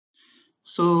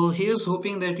So here's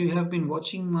hoping that you have been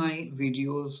watching my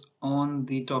videos on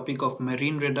the topic of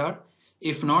marine radar.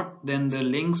 If not, then the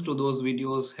links to those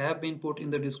videos have been put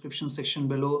in the description section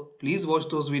below. Please watch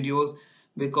those videos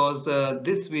because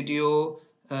this video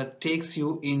takes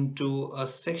you into a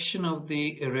section of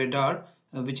the radar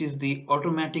which is the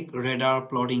automatic radar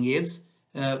plotting aids,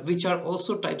 which are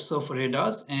also types of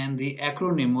radars, and the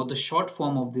acronym or the short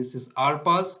form of this is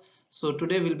ARPAs. So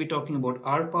today we'll be talking about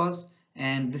ARPAs,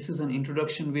 and this is an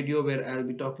introduction video where I'll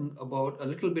be talking about a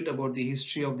little bit about the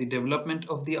history of the development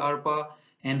of the ARPA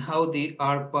and how the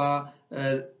ARPA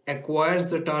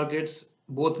acquires the targets,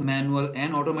 both manual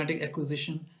and automatic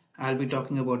acquisition. I'll be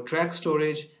talking about track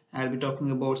storage. I'll be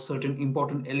talking about certain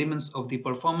important elements of the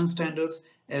performance standards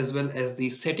as well as the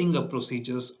setting up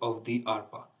procedures of the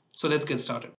ARPA. So let's get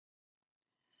started.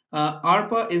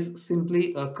 ARPA is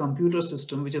simply a computer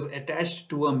system which is attached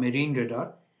to a marine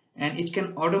radar, and it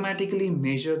can automatically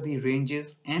measure the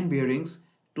ranges and bearings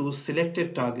to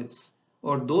selected targets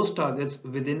or those targets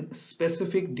within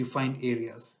specific defined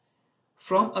areas.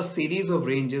 From a series of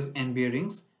ranges and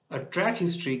bearings, a track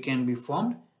history can be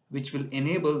formed which will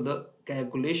enable the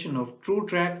calculation of true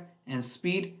track and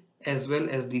speed as well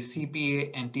as the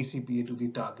CPA and TCPA to the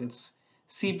targets.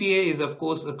 CPA is of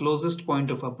course the closest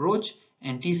point of approach,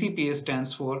 and TCPA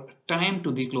stands for time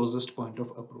to the closest point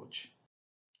of approach.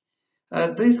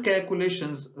 These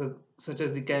calculations, such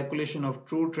as the calculation of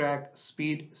true track,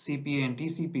 speed, CPA and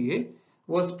TCPA,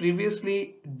 was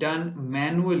previously done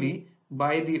manually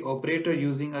by the operator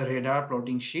using a radar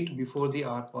plotting sheet before the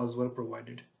ARPAs were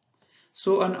provided.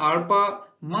 So an ARPA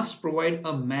must provide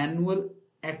a manual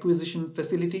acquisition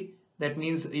facility. That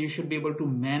means you should be able to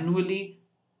manually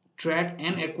track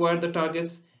and acquire the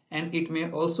targets, and it may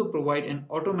also provide an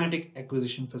automatic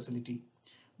acquisition facility.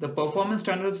 The performance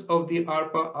standards of the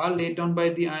ARPA are laid down by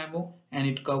the IMO, and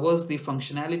it covers the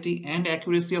functionality and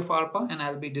accuracy of ARPA, and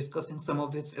I'll be discussing some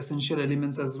of its essential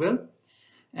elements as well.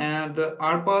 And the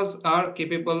ARPAs are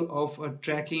capable of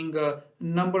tracking a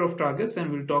number of targets,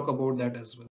 and we'll talk about that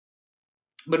as well.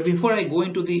 But before I go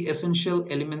into the essential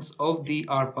elements of the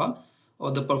ARPA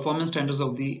or the performance standards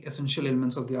of the essential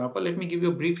elements of the ARPA, let me give you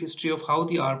a brief history of how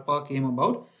the ARPA came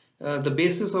about. The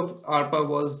basis of ARPA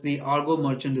was the Argo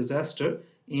Merchant disaster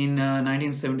in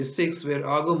 1976, where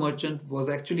Argo Merchant was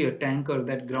actually a tanker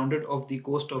that grounded off the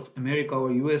coast of America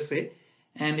or USA,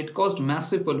 and it caused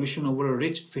massive pollution over a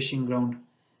rich fishing ground.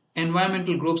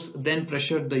 Environmental groups then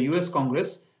pressured the US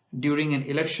Congress during an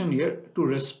election year to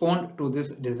respond to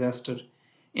this disaster.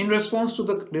 In response to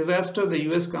the disaster, the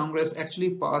US Congress actually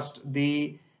passed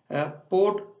the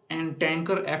Port and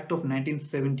Tanker Act of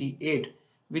 1978,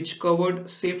 which covered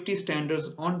safety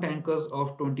standards on tankers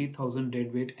of 20,000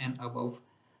 deadweight and above.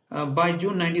 By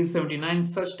June 1979,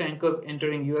 such tankers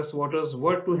entering US waters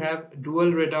were to have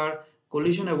dual radar,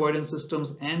 collision avoidance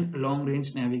systems, and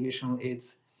long-range navigational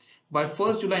aids. By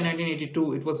 1st July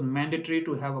 1982, it was mandatory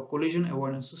to have a collision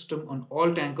avoidance system on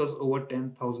all tankers over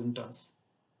 10,000 tons.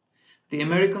 The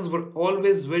Americans were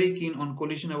always very keen on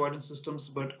collision avoidance systems,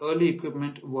 but early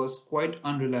equipment was quite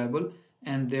unreliable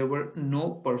and there were no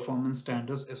performance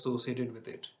standards associated with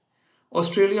it.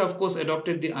 Australia, of course,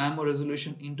 adopted the IMO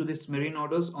resolution into its marine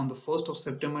orders on the 1st of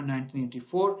September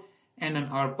 1984, and an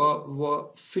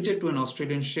ARPA fitted to an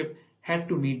Australian ship had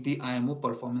to meet the IMO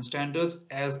performance standards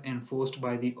as enforced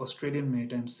by the Australian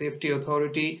Maritime Safety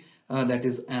Authority, that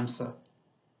is AMSA.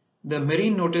 The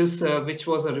Marine Notice, which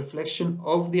was a reflection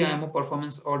of the IMO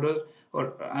performance order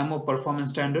or IMO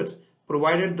performance standards,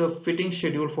 provided the fitting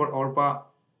schedule for ARPA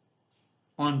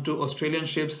onto Australian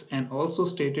ships and also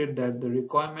stated that the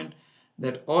requirement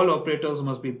that all operators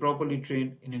must be properly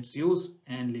trained in its use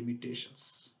and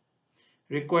limitations.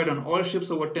 Required on all ships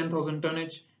over 10,000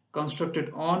 tonnage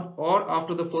constructed on or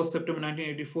after the 1st September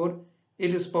 1984.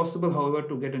 It is possible, however,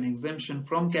 to get an exemption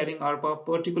from carrying ARPA,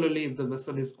 particularly if the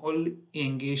vessel is only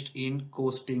engaged in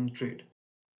coasting trade.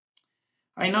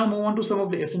 I now move on to some of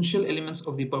the essential elements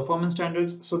of the performance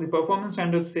standards. So the performance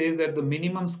standards says that the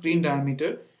minimum screen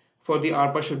diameter for the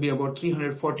ARPA should be about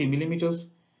 340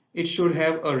 millimeters. It should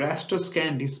have a raster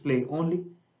scan display only.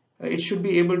 It should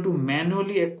be able to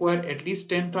manually acquire at least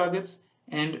 10 targets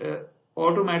and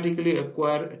automatically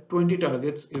acquire 20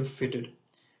 targets if fitted.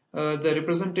 The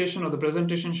representation or the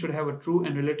presentation should have a true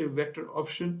and relative vector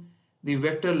option. The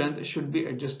vector length should be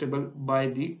adjustable by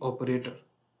the operator.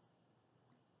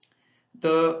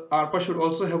 The ARPA should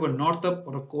also have a north up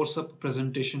or a course up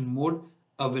presentation mode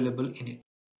available in it.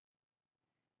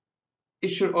 It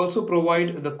should also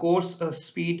provide the course,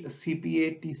 speed,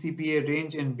 CPA, TCPA,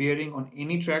 range and bearing on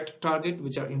any tracked target,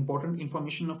 which are important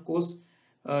information of course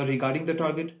regarding the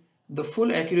target. The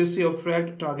full accuracy of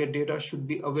tracked target data should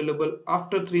be available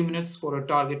after 3 minutes for a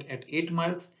target at 8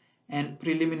 miles, and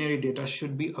preliminary data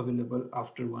should be available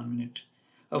after 1 minute.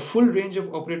 A full range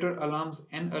of operator alarms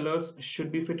and alerts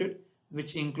should be fitted,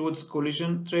 which includes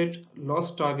collision threat,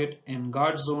 lost target, and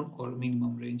guard zone or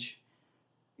minimum range.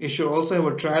 It should also have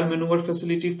a trial maneuver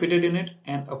facility fitted in it,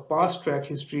 and a past track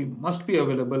history must be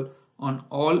available on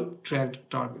all tracked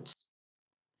targets.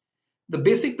 The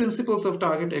basic principles of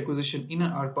target acquisition in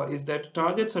an ARPA is that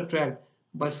targets are tracked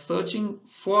by searching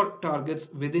for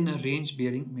targets within a range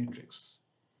bearing matrix,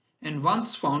 and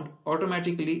once found,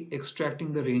 automatically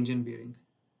extracting the range and bearing.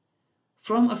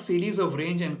 From a series of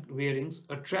range and bearings,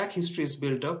 a track history is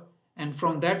built up, and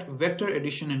from that, vector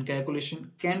addition and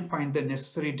calculation can find the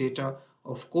necessary data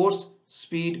of course,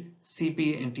 speed,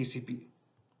 CPA, and TCP.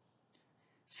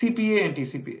 CPA and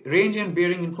TCP. Range and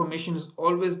bearing information is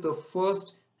always the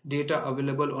first data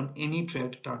available on any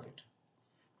tracked target.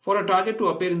 For a target to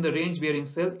appear in the range bearing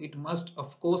cell, it must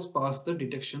of course pass the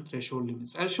detection threshold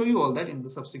limits. I'll show you all that in the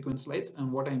subsequent slides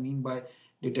and what I mean by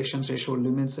detection threshold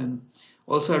limits, and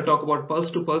also I'll talk about pulse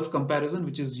to pulse comparison,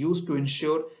 which is used to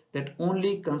ensure that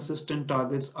only consistent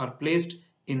targets are placed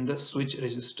in the switch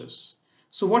registers.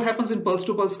 So what happens in pulse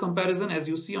to pulse comparison? As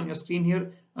you see on your screen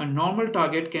here, a normal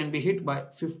target can be hit by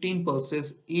 15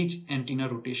 pulses each antenna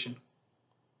rotation.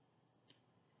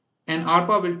 An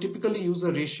ARPA will typically use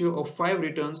a ratio of 5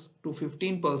 returns to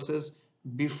 15 pulses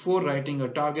before writing a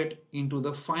target into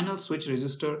the final switch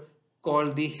register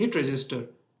called the hit register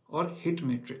or hit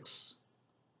matrix.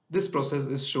 This process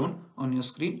is shown on your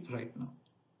screen right now.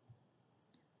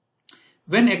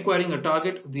 When acquiring a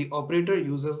target, the operator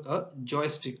uses a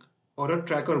joystick or a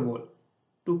tracker ball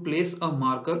to place a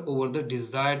marker over the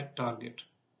desired target.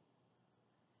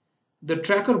 The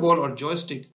tracker ball or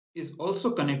joystick is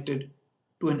also connected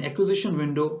to an acquisition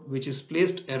window which is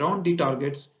placed around the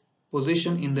target's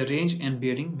position in the range and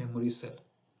bearing memory cell.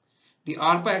 The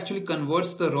ARPA actually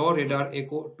converts the raw radar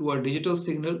echo to a digital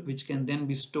signal which can then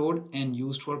be stored and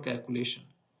used for calculation.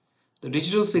 The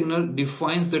digital signal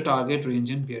defines the target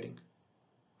range and bearing.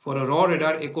 For a raw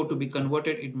radar echo to be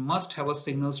converted, it must have a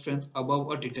signal strength above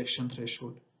a detection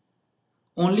threshold.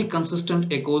 Only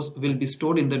consistent echoes will be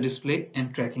stored in the display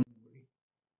and tracking memory.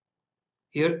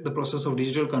 Here, the process of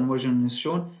digital conversion is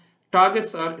shown.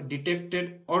 Targets are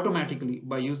detected automatically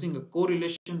by using a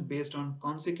correlation based on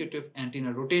consecutive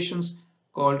antenna rotations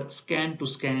called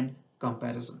scan-to-scan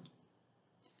comparison.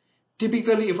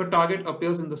 Typically, if a target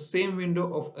appears in the same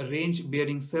window of range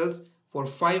bearing cells for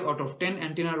 5 out of 10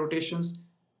 antenna rotations,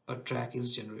 a track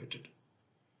is generated.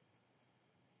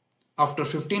 After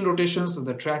 15 rotations,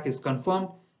 the track is confirmed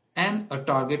and a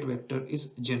target vector is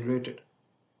generated.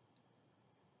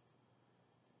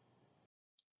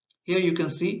 Here you can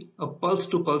see a pulse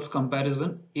to pulse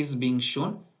comparison is being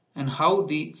shown and how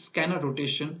the scanner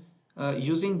rotation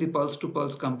using the pulse to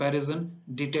pulse comparison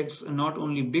detects not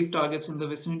only big targets in the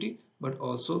vicinity but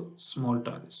also small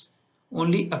targets.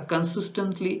 Only a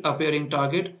consistently appearing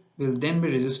target will then be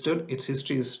registered, its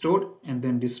history is stored and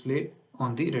then displayed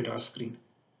on the radar screen.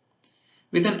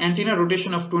 With an antenna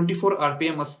rotation of 24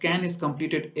 RPM, a scan is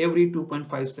completed every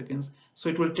 2.5 seconds, so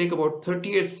it will take about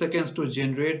 38 seconds to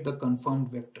generate the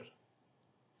confirmed vector.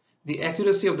 The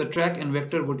accuracy of the track and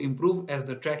vector would improve as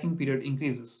the tracking period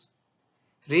increases.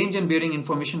 Range and bearing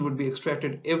information would be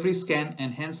extracted every scan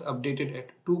and hence updated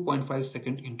at 2.5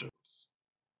 second intervals.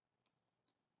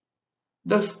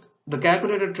 Thus, the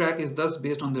calculated track is thus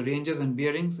based on the ranges and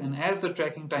bearings, and as the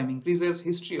tracking time increases,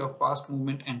 history of past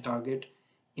movement and target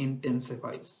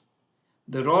intensifies.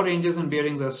 The raw ranges and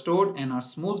bearings are stored and are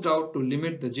smoothed out to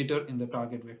limit the jitter in the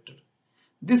target vector.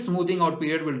 This smoothing out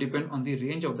period will depend on the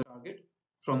range of the target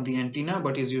from the antenna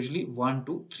but is usually 1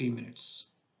 to 3 minutes.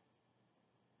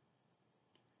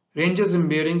 Ranges and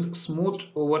bearings smoothed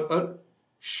over a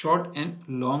short and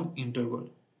long interval.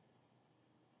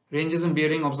 Ranges and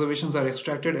bearing observations are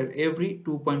extracted at every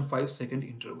 2.5 second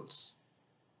intervals.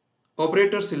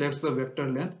 Operator selects the vector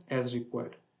length as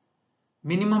required.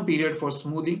 Minimum period for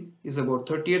smoothing is about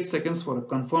 38 seconds for a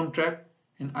confirmed track,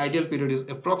 and ideal period is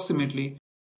approximately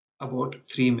about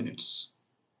 3 minutes.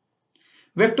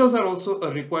 Vectors are also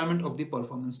a requirement of the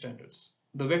performance standards.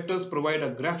 The vectors provide a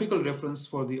graphical reference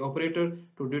for the operator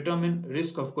to determine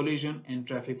risk of collision and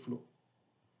traffic flow.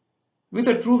 With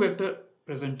a true vector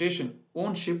presentation,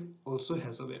 on chip also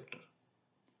has a vector.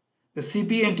 The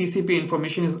CPA and TCP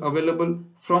information is available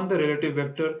from the relative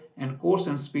vector and course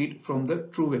and speed from the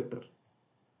true vector.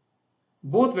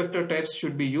 Both vector types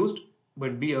should be used,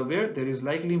 but be aware there is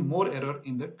likely more error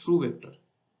in the true vector.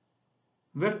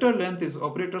 Vector length is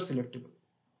operator selectable.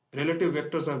 Relative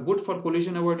vectors are good for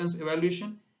collision avoidance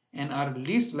evaluation and are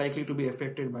least likely to be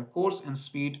affected by course and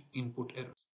speed input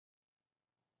errors.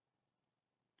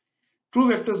 True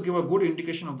vectors give a good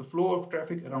indication of the flow of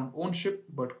traffic around ownership,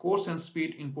 but course and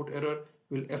speed input error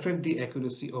will affect the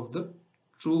accuracy of the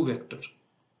true vector.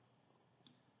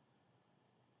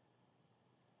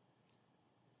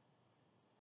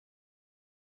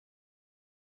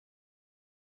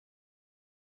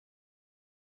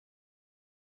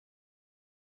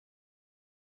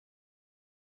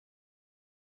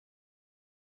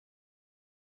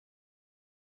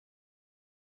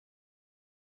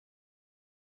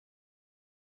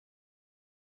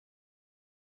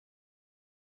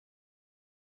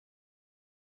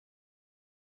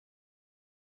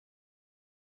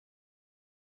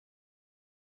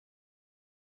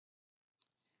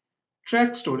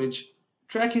 Track storage.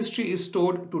 Track history is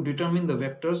stored to determine the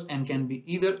vectors and can be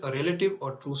either a relative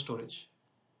or true storage.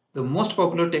 The most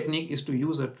popular technique is to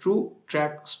use a true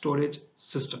track storage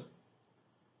system.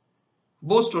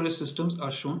 Both storage systems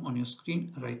are shown on your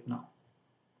screen right now.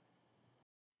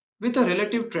 With a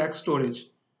relative track storage,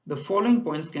 the following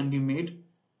points can be made.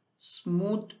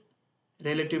 Smooth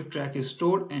relative track is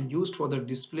stored and used for the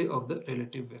display of the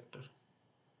relative vector.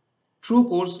 True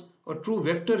course or true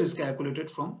vector is calculated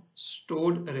from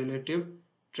stored relative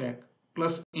track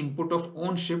plus input of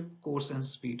ownership, course and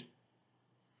speed.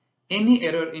 Any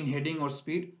error in heading or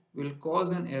speed will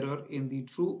cause an error in the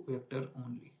true vector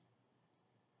only.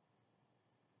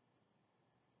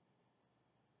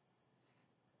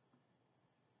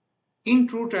 In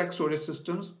true track storage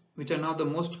systems, which are now the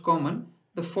most common,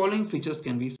 the following features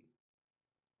can be seen.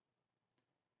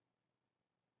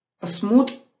 A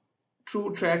smooth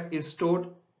true track is stored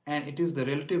and it is the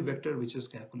relative vector which is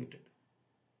calculated.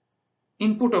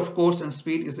 Input of course and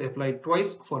speed is applied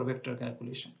twice for vector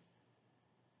calculation.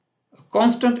 A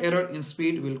constant error in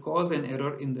speed will cause an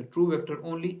error in the true vector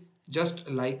only, just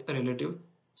like a relative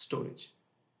storage.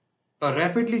 A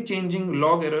rapidly changing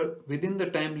log error within the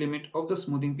time limit of the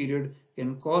smoothing period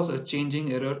can cause a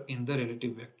changing error in the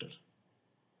relative vector.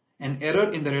 An error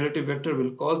in the relative vector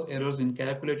will cause errors in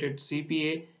calculated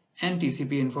CPA and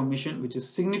TCPA information, which will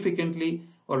significantly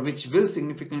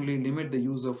limit the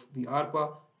use of the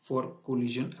ARPA for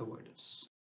collision avoidance.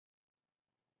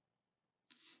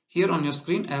 Here on your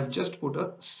screen, I have just put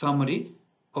a summary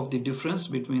of the difference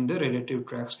between the relative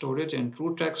track storage and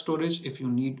true track storage if you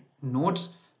need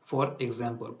notes for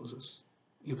exam purposes.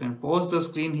 You can pause the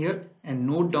screen here and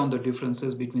note down the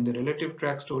differences between the relative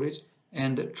track storage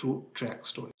and the true track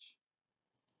storage.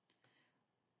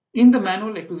 In the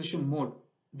manual acquisition mode,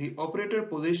 the operator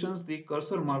positions the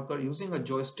cursor marker using a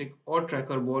joystick or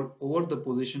tracker ball over the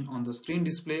position on the screen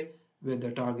display where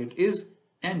the target is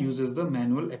and uses the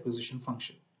manual acquisition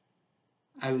function.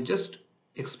 I will just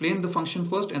explain the function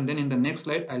first, and then in the next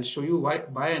slide I'll show you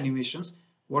by animations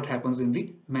what happens in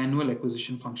the manual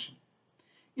acquisition function.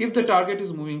 If the target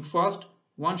is moving fast,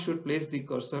 one should place the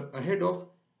cursor ahead of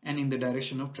and in the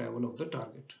direction of travel of the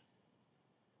target.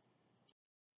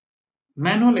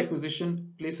 Manual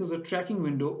acquisition places a tracking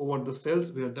window over the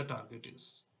cells where the target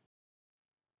is.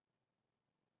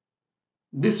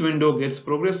 This window gets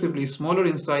progressively smaller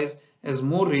in size as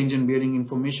more range and bearing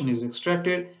information is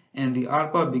extracted and the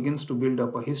ARPA begins to build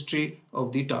up a history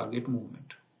of the target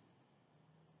movement.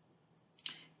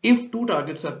 If two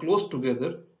targets are close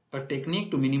together, a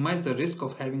technique to minimize the risk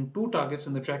of having two targets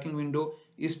in the tracking window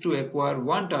is to acquire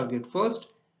one target first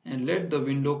and let the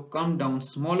window come down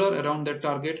smaller around that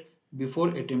target before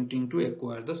attempting to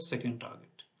acquire the second target.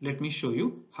 Let me show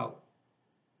you how.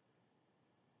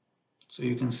 So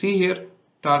you can see here,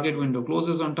 target window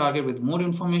closes on target with more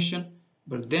information,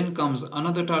 but then comes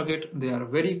another target. They are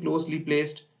very closely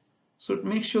placed. So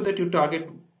make sure that you target,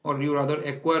 or you rather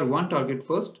acquire one target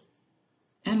first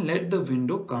and let the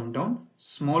window come down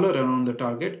smaller around the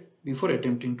target before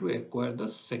attempting to acquire the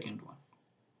second one.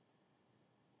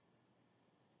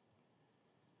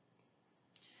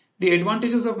 The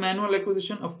advantages of manual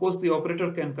acquisition: of course, the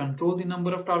operator can control the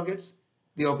number of targets.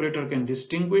 The operator can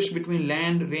distinguish between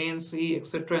land, rain, sea,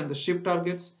 etc. and the ship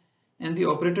targets. And the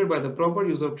operator, by the proper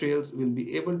use of trails, will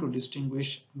be able to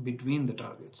distinguish between the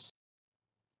targets.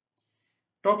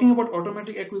 Talking about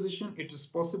automatic acquisition, it is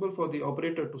possible for the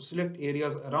operator to select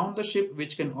areas around the ship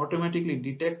which can automatically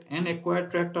detect and acquire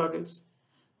track targets.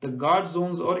 The guard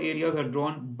zones or areas are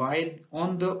drawn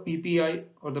on the PPI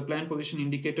or the plan position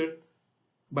indicator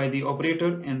by the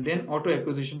operator, and then auto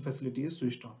acquisition facility is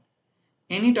switched on.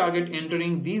 Any target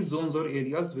entering these zones or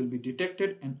areas will be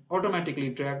detected and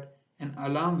automatically tracked. An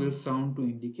alarm will sound to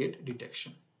indicate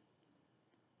detection.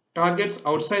 Targets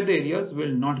outside the areas will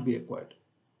not be acquired.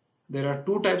 There are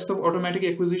two types of automatic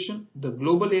acquisition: the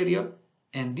global area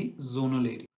and the zonal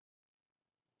area.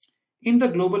 In the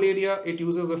global area, it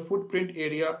uses a footprint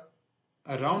area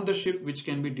around the ship which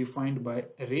can be defined by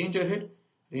a range ahead,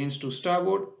 range to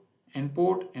starboard and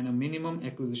port, and a minimum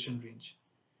acquisition range.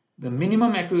 The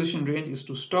minimum acquisition range is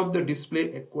to stop the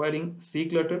display acquiring sea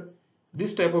clutter.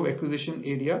 This type of acquisition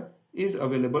area is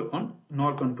available on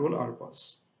NOR control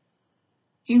ARPAs.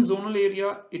 In zonal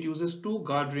area, it uses two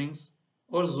guard rings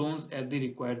or zones at the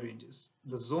required ranges.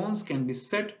 The zones can be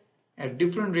set at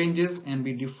different ranges and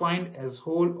be defined as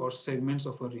whole or segments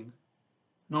of a ring.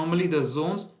 Normally the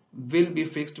zones will be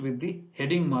fixed with the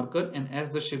heading marker, and as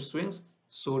the ship swings,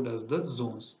 so does the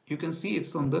zones. You can see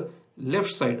it's on the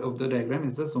left side of the diagram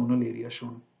is the zonal area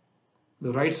shown.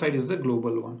 The right side is the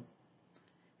global one.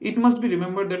 It must be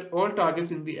remembered that all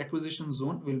targets in the acquisition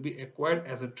zone will be acquired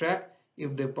as a track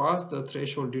if they pass the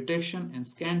threshold detection and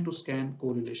scan-to-scan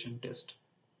correlation test.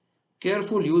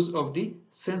 Careful use of the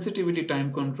sensitivity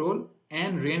time control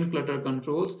and rain clutter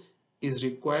controls is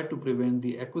required to prevent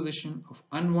the acquisition of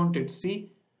unwanted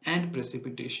sea and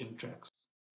precipitation tracks.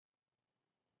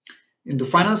 In the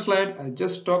final slide, I'll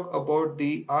just talk about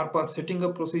the ARPA setting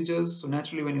up procedures. So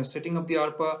naturally, when you're setting up the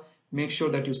ARPA, make sure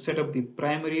that you set up the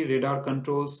primary radar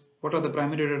controls. What are the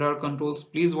primary radar controls?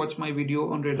 Please watch my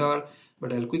video on radar,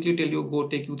 but I'll quickly take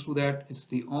you through that. It's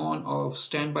the on, off,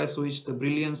 standby switch, the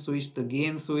brilliance switch, the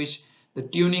gain switch, the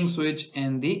tuning switch,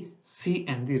 and the sea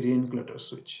and the rain clutter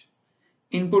switch.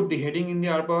 Input the heading in the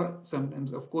ARPA.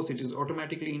 Sometimes, of course, it is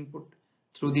automatically input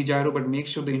through the gyro, but make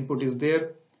sure the input is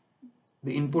there.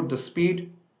 The input, the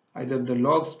speed, either the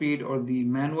log speed or the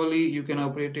manually you can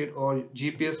operate it, or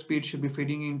GPS speed should be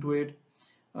feeding into it.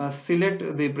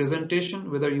 Select the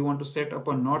presentation, whether you want to set up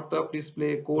a north up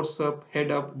display, course up, head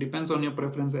up, depends on your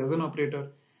preference as an operator.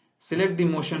 Select the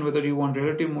motion, whether you want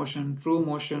relative motion, true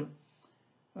motion.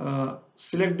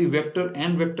 Select the vector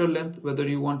and vector length, whether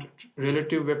you want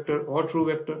relative vector or true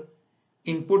vector.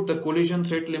 Input the collision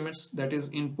threat limits, that is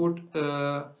input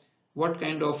what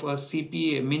kind of a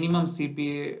CPA, minimum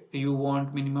CPA you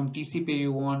want, minimum TCPA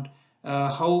you want,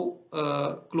 how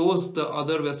close the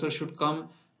other vessel should come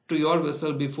to your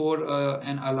vessel before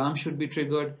an alarm should be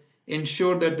triggered.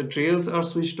 Ensure that the trails are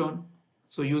switched on.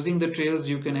 So using the trails,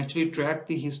 you can actually track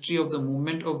the history of the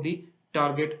movement of the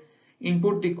target.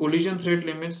 Input the collision threat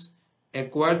limits,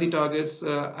 acquire the targets.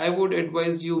 I would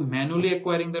advise you manually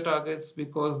acquiring the targets,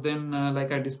 because then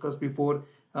like I discussed before,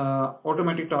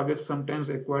 automatic targets sometimes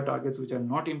acquire targets which are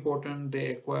not important.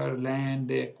 They acquire land,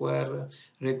 they acquire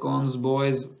recons,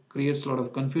 buoys, creates a lot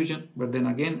of confusion. But then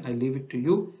again, I leave it to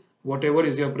you. Whatever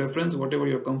is your preference, whatever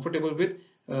you're comfortable with,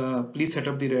 please set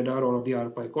up the radar or the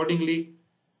ARPA accordingly.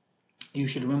 You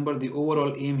should remember the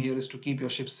overall aim here is to keep your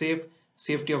ship safe.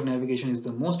 Safety of navigation is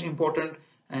the most important,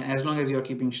 and as long as you are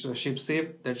keeping the ship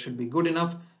safe, that should be good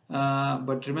enough.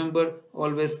 But remember,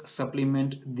 always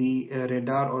supplement the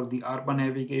radar or the ARPA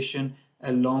navigation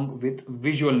along with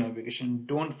visual navigation.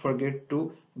 Don't forget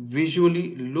to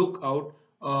visually look out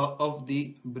of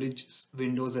the bridge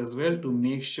windows as well, to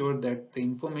make sure that the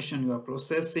information you are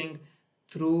processing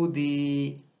through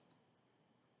the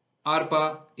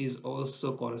ARPA is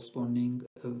also corresponding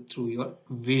through your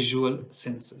visual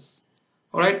senses.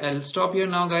 Alright, I'll stop here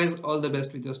now guys. All the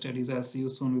best with your studies. I'll see you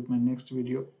soon with my next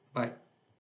video. Bye.